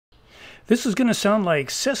This is going to sound like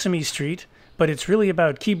Sesame Street, but it's really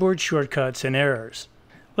about keyboard shortcuts and errors.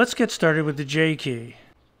 Let's get started with the J key.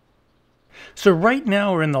 So right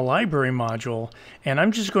now we're in the library module, and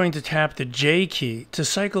I'm just going to tap the J key to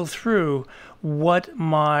cycle through what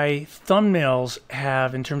my thumbnails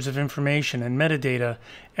have in terms of information and metadata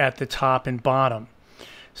at the top and bottom.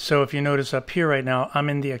 So if you notice up here right now, I'm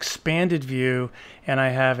in the expanded view and I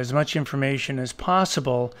have as much information as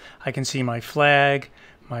possible. I can see my flag,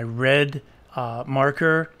 my red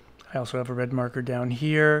marker. I also have a red marker down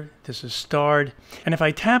here. This is starred. And if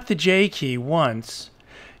I tap the J key once,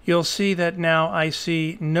 you'll see that now I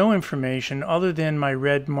see no information other than my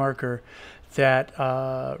red marker that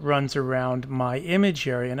runs around my image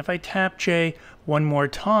area. And if I tap J one more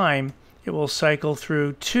time, it will cycle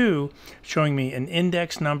through to showing me an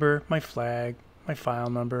index number, my flag, my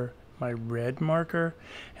file number, my red marker,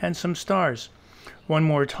 and some stars. One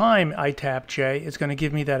more time I tap J, it's going to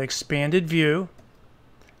give me that expanded view,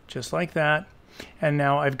 just like that. And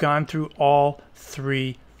now I've gone through all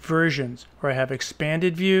three versions, where I have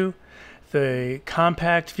expanded view, the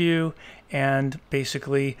compact view, and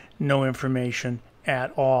basically no information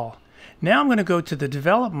at all. Now I'm going to go to the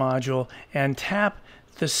develop module and tap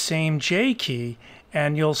the same J key,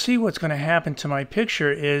 and you'll see what's going to happen to my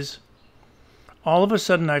picture is all of a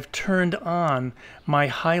sudden I've turned on my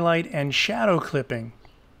highlight and shadow clipping.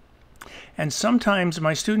 And sometimes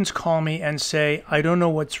my students call me and say, I don't know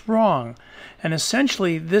what's wrong. And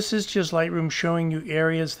essentially this is just Lightroom showing you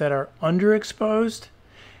areas that are underexposed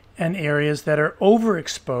and areas that are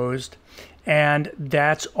overexposed, and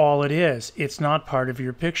that's all it is. It's not part of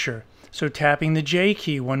your picture. So tapping the J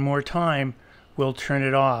key one more time will turn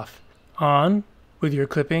it off. On with your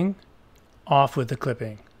clipping, off with the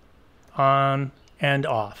clipping. On and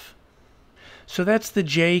off. So that's the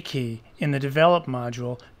J key in the develop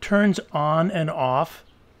module, turns on and off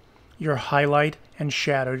your highlight and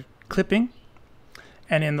shadow clipping.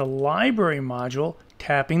 And in the library module,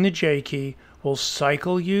 tapping the J key will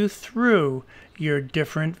cycle you through your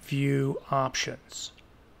different view options.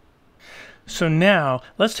 So now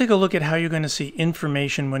let's take a look at how you're going to see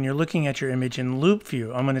information when you're looking at your image in loop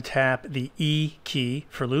view. I'm going to tap the E key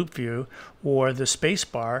for loop view or the space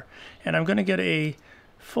bar, and I'm going to get a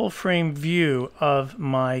full frame view of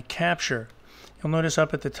my capture. You'll notice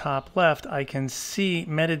up at the top left I can see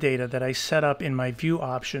metadata that I set up in my view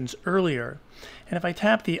options earlier. And if I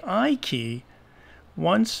tap the I key,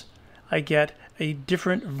 once I get a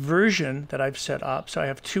different version that I've set up. So I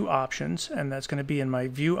have two options, and that's going to be in my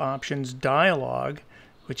view options dialog,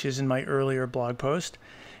 which is in my earlier blog post.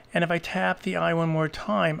 And if I tap the I one more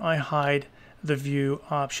time, I hide the view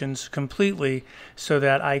options completely so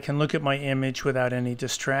that I can look at my image without any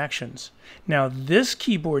distractions. Now this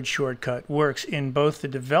keyboard shortcut works in both the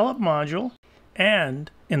develop module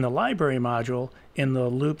and in the library module in the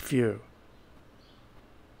loop view.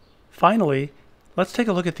 Finally, let's take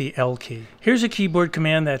a look at the L key. Here's a keyboard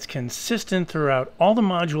command that's consistent throughout all the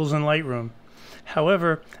modules in Lightroom.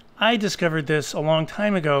 However, I discovered this a long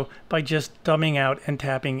time ago by just dumbing out and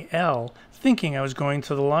tapping L, thinking I was going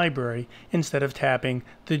to the library instead of tapping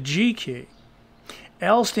the G key.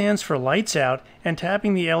 L stands for lights out, and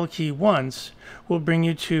tapping the L key once will bring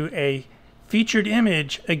you to a featured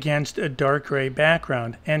image against a dark gray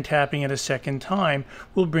background, and tapping it a second time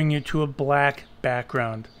will bring you to a black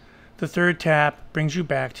background. The third tap brings you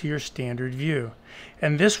back to your standard view.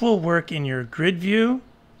 And this will work in your grid view,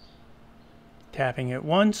 tapping it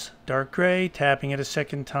once, dark gray, tapping it a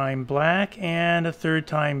second time, black, and a third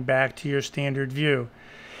time back to your standard view.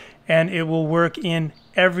 And it will work in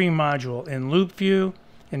every module, in loop view,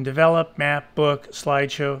 in develop, map, book,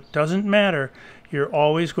 slideshow, doesn't matter. You're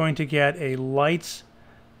always going to get a lights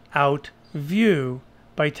out view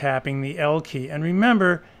by tapping the L key. And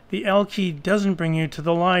remember, the L key doesn't bring you to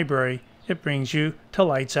the library, it brings you to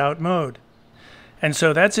lights out mode. And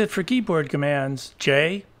so that's it for keyboard commands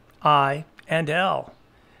J, I, and L.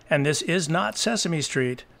 And this is not Sesame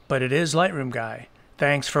Street, but it is Lightroom Guy.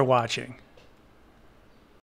 Thanks for watching.